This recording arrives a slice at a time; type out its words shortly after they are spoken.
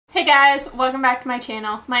guys, welcome back to my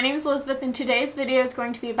channel. My name is Elizabeth and today's video is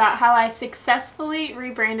going to be about how I successfully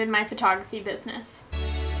rebranded my photography business.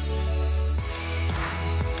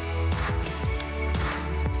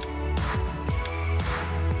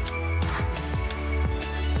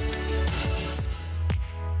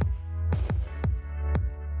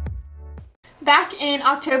 Back in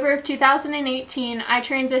October of 2018, I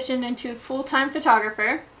transitioned into a full-time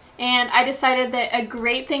photographer, and I decided that a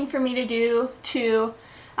great thing for me to do to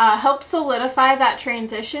help solidify that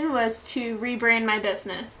transition was to rebrand my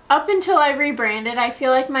business. Up until I rebranded, I feel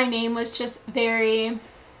like my name was just very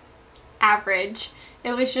average.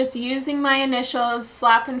 It was just using my initials,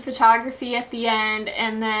 slapping photography at the end,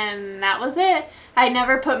 and then that was it. I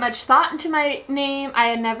never put much thought into my name. I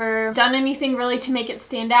had never done anything really to make it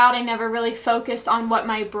stand out. I never really focused on what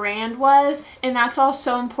my brand was, and that's all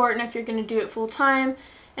so important if you're going to do it full time.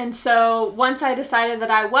 And so once I decided that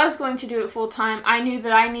I was going to do it full time, I knew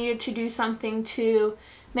that I needed to do something to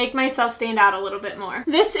make myself stand out a little bit more.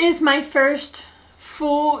 This is my first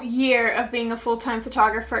full year of being a full-time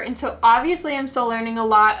photographer, and so obviously I'm still learning a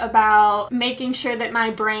lot about making sure that my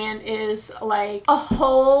brand is like a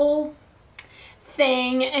whole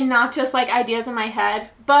thing and not just like ideas in my head,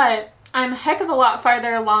 but I'm a heck of a lot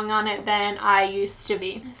farther along on it than I used to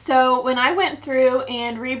be. So when I went through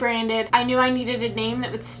and rebranded, I knew I needed a name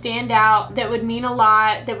that would stand out, that would mean a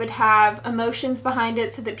lot, that would have emotions behind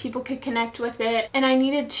it so that people could connect with it. And I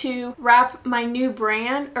needed to wrap my new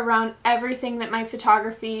brand around everything that my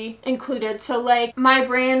photography included. So like my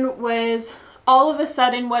brand was all of a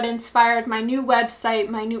sudden what inspired my new website,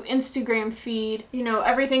 my new Instagram feed, you know,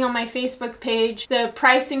 everything on my Facebook page, the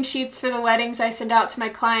pricing sheets for the weddings I send out to my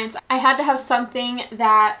clients. I had to have something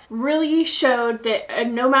that really showed that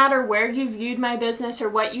no matter where you viewed my business or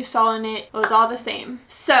what you saw in it, it was all the same.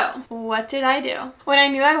 So what did I do? When I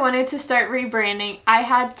knew I wanted to start rebranding, I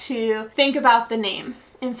had to think about the name.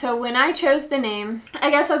 And so when I chose the name,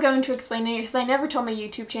 I guess I'll go into explaining it because I never told my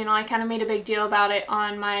YouTube channel. I kind of made a big deal about it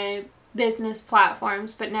on my business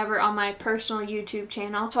platforms, but never on my personal YouTube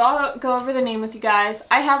channel. So I'll go over the name with you guys.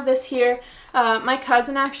 I have this here. My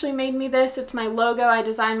cousin actually made me this. It's my logo. I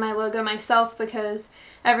designed my logo myself because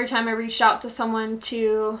every time I reached out to someone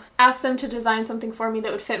to ask them to design something for me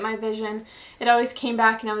that would fit my vision, it always came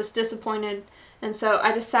back and I was disappointed. And so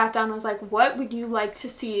I just sat down and was like, what would you like to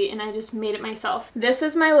see? And I just made it myself. This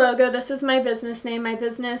is my logo. This is my business name. My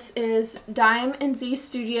business is Dime and Z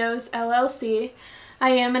Studios LLC. I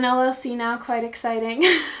am an LLC now, quite exciting.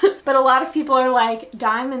 But a lot of people are like,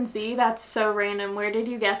 Dime and Z, that's so random. Where did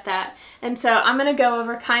you get that? And so I'm going to go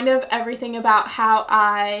over kind of everything about how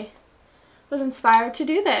I was inspired to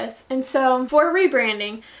do this. And so for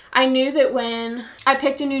rebranding, I knew that when I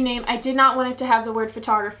picked a new name, I did not want it to have the word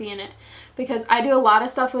photography in it, because I do a lot of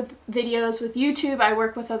stuff with videos with YouTube. I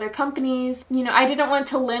work with other companies. You know, I didn't want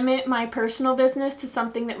to limit my personal business to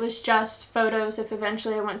something that was just photos if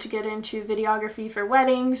eventually I want to get into videography for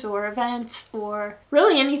weddings or events or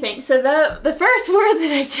really anything. So the first word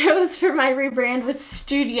that I chose for my rebrand was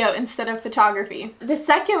studio instead of photography. The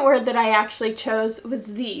second word that I actually chose was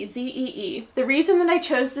Z, Z-E-E. The reason that I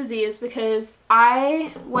chose the Z is because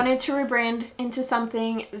I wanted to rebrand into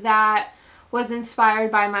something that was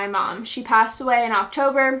inspired by my mom. She passed away in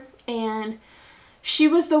October, and she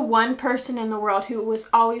was the one person in the world who was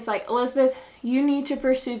always like, Elizabeth, you need to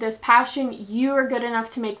pursue this passion. You are good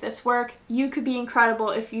enough to make this work. You could be incredible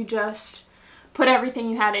if you just put everything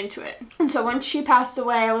you had into it. And so when she passed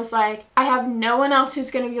away, I was like, I have no one else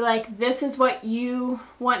who's going to be like, this is what you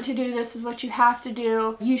want to do. This is what you have to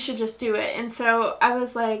do. You should just do it. And so I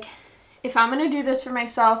was like, if I'm going to do this for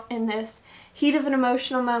myself in this heat of an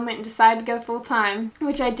emotional moment and decide to go full-time,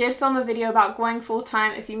 which I did film a video about going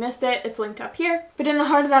full-time. If you missed it, it's linked up here. But in the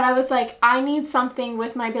heart of that, I was like, I need something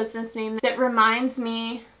with my business name that reminds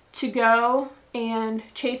me to go and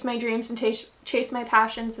chase my dreams and chase my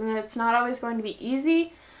passions, and that it's not always going to be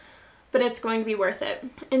easy, but it's going to be worth it.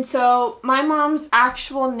 And so my mom's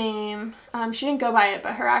actual name, she didn't go by it,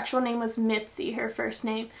 but her actual name was Mitzi, her first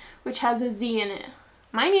name, which has a Z in it.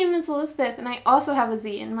 My name is Elizabeth, and I also have a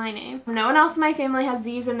Z in my name. No one else in my family has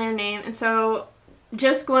Z's in their name, and so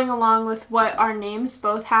just going along with what our names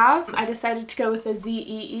both have, I decided to go with a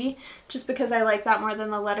Z-E-E, just because I like that more than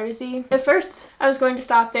the letter Z. At first, I was going to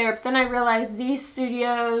stop there, but then I realized Z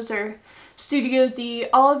Studios or Studio Z,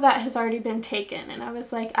 all of that has already been taken, and I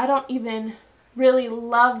was like, I don't even really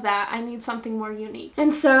love that. I need something more unique.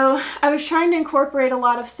 And so I was trying to incorporate a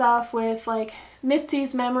lot of stuff with like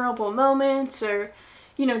Mitzi's memorable moments, or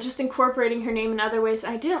you know, just incorporating her name in other ways.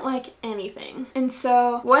 I didn't like anything. And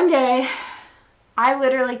so one day I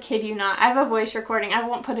literally kid you not. I have a voice recording. I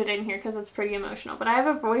won't put it in here because it's pretty emotional, but I have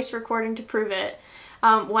a voice recording to prove it.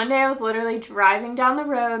 One day I was literally driving down the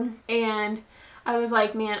road and I was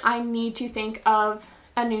like, man, I need to think of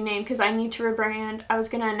a new name because I need to rebrand. I was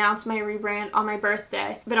going to announce my rebrand on my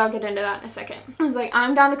birthday, but I'll get into that in a second. I was like,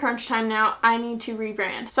 I'm down to crunch time now. I need to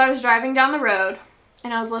rebrand. So I was driving down the road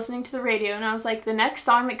and I was listening to the radio and I was like, the next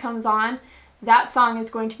song that comes on, that song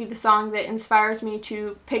is going to be the song that inspires me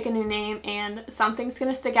to pick a new name, and something's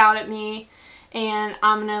going to stick out at me and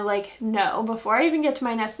I'm going to like know before I even get to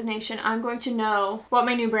my destination, I'm going to know what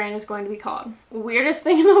my new brand is going to be called. Weirdest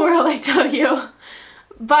thing in the world, I tell you.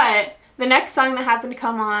 But the next song that happened to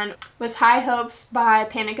come on was High Hopes by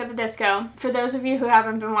Panic at the Disco. For those of you who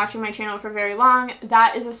haven't been watching my channel for very long,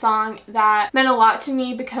 that is a song that meant a lot to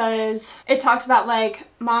me because it talks about like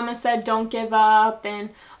mama said don't give up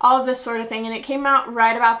and all of this sort of thing, and it came out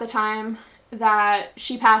right about the time that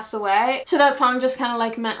she passed away. So that song just kind of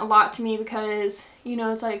like meant a lot to me because, you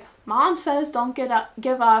know, it's like mom says don't give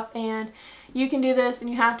up and you can do this and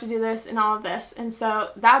you have to do this and all of this. And so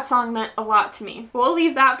that song meant a lot to me. We'll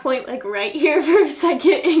leave that point like right here for a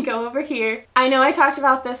second and go over here. I know I talked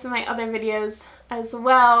about this in my other videos as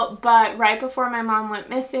well, but right before my mom went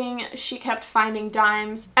missing, she kept finding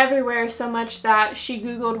dimes everywhere, so much that she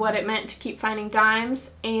Googled what it meant to keep finding dimes,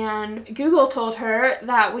 and Google told her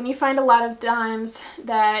that when you find a lot of dimes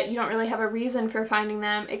that you don't really have a reason for finding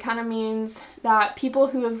them, it kind of means that people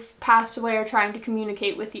who have passed away are trying to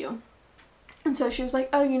communicate with you. And so she was like,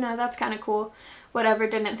 oh, you know, that's kind of cool. Whatever,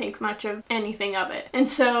 didn't think much of anything of it. And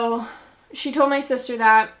so she told my sister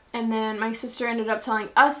that, and then my sister ended up telling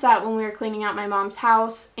us that when we were cleaning out my mom's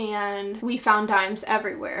house, and we found dimes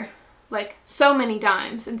everywhere. Like, so many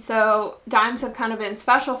dimes. And so dimes have kind of been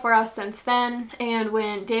special for us since then. And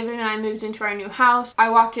when David and I moved into our new house, I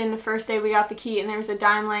walked in the first day we got the key and there was a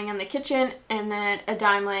dime laying in the kitchen and then a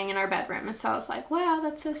dime laying in our bedroom. And so I was like, wow,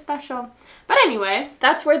 that's so special. But anyway,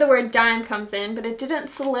 that's where the word dime comes in, but it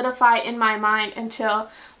didn't solidify in my mind until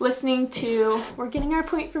listening to, we're getting our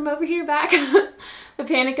point from over here back, the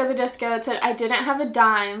Panic at the Disco. It said, I didn't have a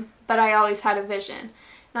dime, but I always had a vision.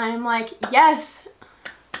 And I'm like, yes,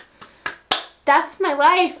 that's my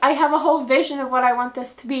life. I have a whole vision of what I want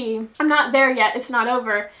this to be. I'm not there yet. It's not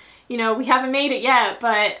over. You know, we haven't made it yet,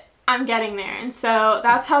 but I'm getting there. And so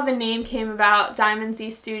that's how the name came about, Diamond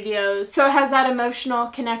Z Studios. So it has that emotional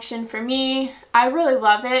connection for me. I really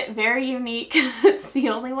love it. Very unique. It's the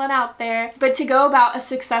only one out there. But to go about a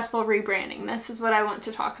successful rebranding, this is what I want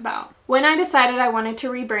to talk about. When I decided I wanted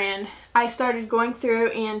to rebrand, I started going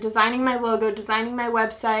through and designing my logo, designing my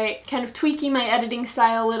website, kind of tweaking my editing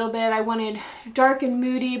style a little bit. I wanted dark and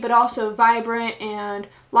moody, but also vibrant and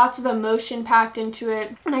lots of emotion packed into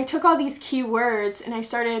it. And I took all these keywords and I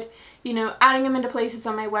started, you know, adding them into places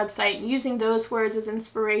on my website and using those words as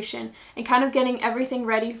inspiration and kind of getting everything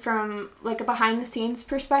ready from like a behind the scenes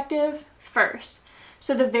perspective first.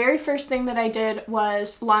 So the very first thing that I did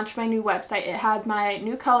was launch my new website. It had my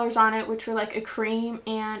new colors on it, which were like a cream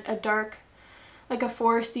and a dark, like a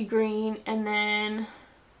foresty green, and then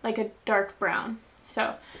like a dark brown.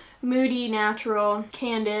 So moody, natural,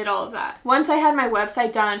 candid, all of that. Once I had my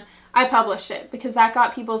website done, I published it because that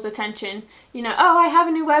got people's attention. You know, oh, I have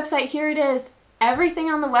a new website, here it is. Everything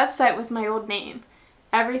on the website was my old name.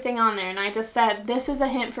 Everything on there. And I just said, this is a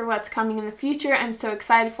hint for what's coming in the future. I'm so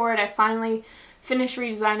excited for it. I finally finished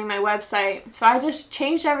redesigning my website. So I just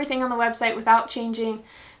changed everything on the website without changing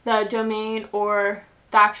the domain or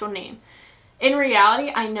the actual name. In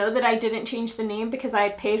reality, I know that I didn't change the name because I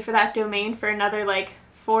had paid for that domain for another like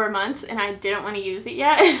 4 months and I didn't want to use it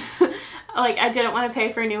yet. Like, I didn't want to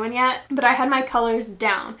pay for a new one yet, but I had my colors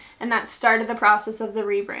down and that started the process of the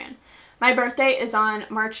rebrand. My birthday is on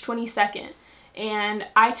March 22nd. And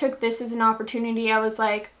I took this as an opportunity. I was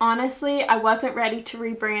like, honestly, I wasn't ready to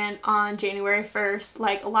rebrand on January 1st.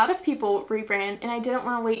 Like, a lot of people rebrand, and I didn't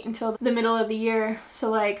want to wait until the middle of the year. So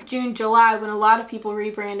like June, July, when a lot of people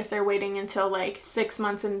rebrand if they're waiting until like 6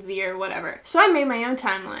 months into the year or whatever. So I made my own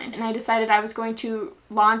timeline, and I decided I was going to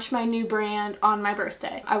launch my new brand on my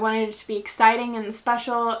birthday. I wanted it to be exciting and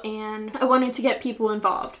special, and I wanted to get people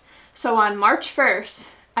involved. So on March 1st,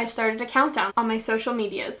 I started a countdown on my social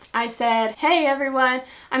medias. I said, hey everyone,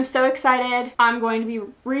 I'm so excited. I'm going to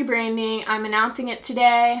be rebranding. I'm announcing it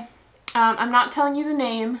today. I'm not telling you the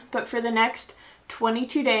name, but for the next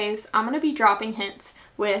 22 days, I'm going to be dropping hints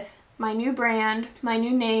with my new brand, my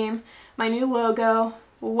new name, my new logo,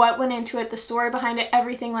 what went into it, the story behind it,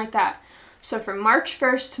 everything like that. So from March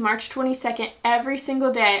 1st to March 22nd, every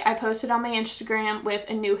single day, I posted on my Instagram with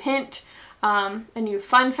a new hint, a new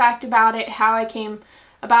fun fact about it, how I came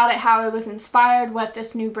about it, how I was inspired, what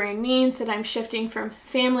this new brand means, that I'm shifting from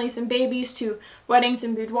families and babies to weddings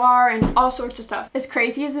and boudoir and all sorts of stuff. As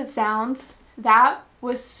crazy as it sounds, that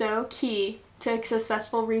was so key to a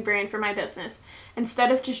successful rebrand for my business.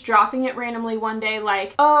 Instead of just dropping it randomly one day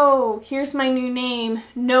like, oh, here's my new name,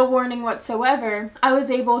 no warning whatsoever, I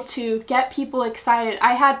was able to get people excited.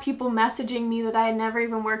 I had people messaging me that I had never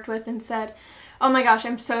even worked with and said, oh my gosh,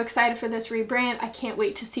 I'm so excited for this rebrand. I can't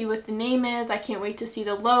wait to see what the name is. I can't wait to see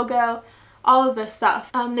the logo, all of this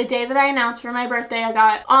stuff. The day that I announced for my birthday, I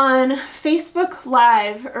got on Facebook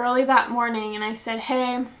Live early that morning and I said,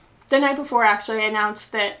 hey, the night before actually, I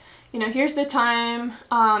announced that, you know, here's the time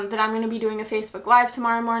that I'm going to be doing a Facebook Live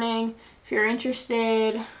tomorrow morning. If you're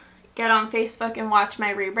interested, get on Facebook and watch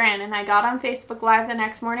my rebrand. And I got on Facebook Live the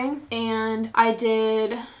next morning and I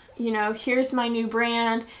did, you know, here's my new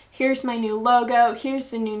brand, here's my new logo,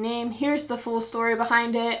 here's the new name, here's the full story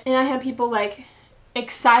behind it. And I had people like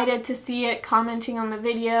excited to see it, commenting on the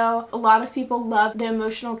video. A lot of people loved the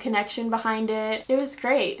emotional connection behind it. It was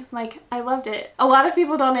great. Like, I loved it. A lot of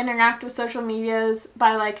people don't interact with social medias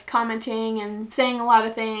by like commenting and saying a lot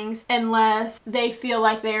of things unless they feel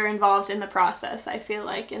like they're involved in the process, I feel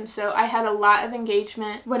like. And so I had a lot of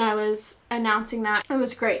engagement when I was announcing that. It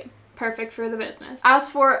was great. Perfect for the business. As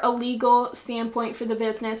for a legal standpoint for the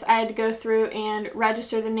business, I had to go through and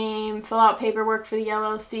register the name, fill out paperwork for the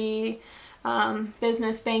LLC,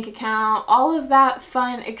 business bank account, all of that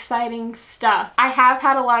fun, exciting stuff. I have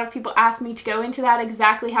had a lot of people ask me to go into that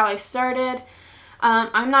exactly how I started.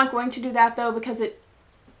 I'm not going to do that though because it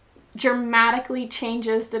dramatically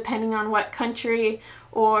changes depending on what country,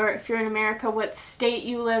 or if you're in America, what state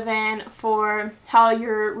you live in, for how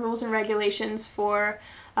your rules and regulations for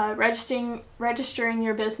registering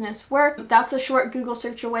your business work. That's a short Google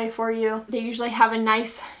search away for you. They usually have a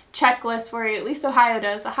nice checklist for you, at least Ohio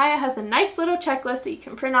does. Ohio has a nice little checklist that you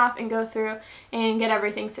can print off and go through and get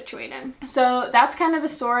everything situated. So that's kind of the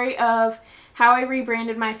story of how I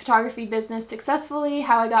rebranded my photography business successfully,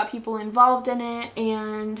 how I got people involved in it,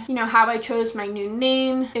 and, you know, how I chose my new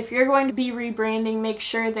name. If you're going to be rebranding, make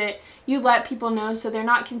sure that you let people know so they're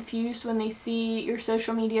not confused when they see your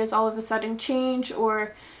social medias all of a sudden change,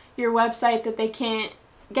 or your website that they can't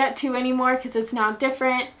get to anymore because it's now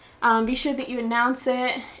different. Be sure that you announce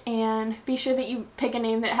it, and be sure that you pick a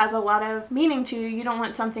name that has a lot of meaning to you. You don't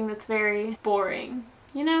want something that's very boring,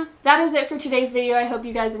 you know? That is it for today's video. I hope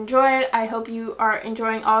you guys enjoyed. I hope you are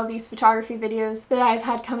enjoying all of these photography videos that I've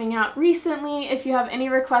had coming out recently. If you have any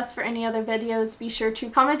requests for any other videos, be sure to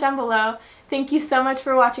comment down below. Thank you so much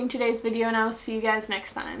for watching today's video, and I will see you guys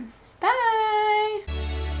next time. Bye!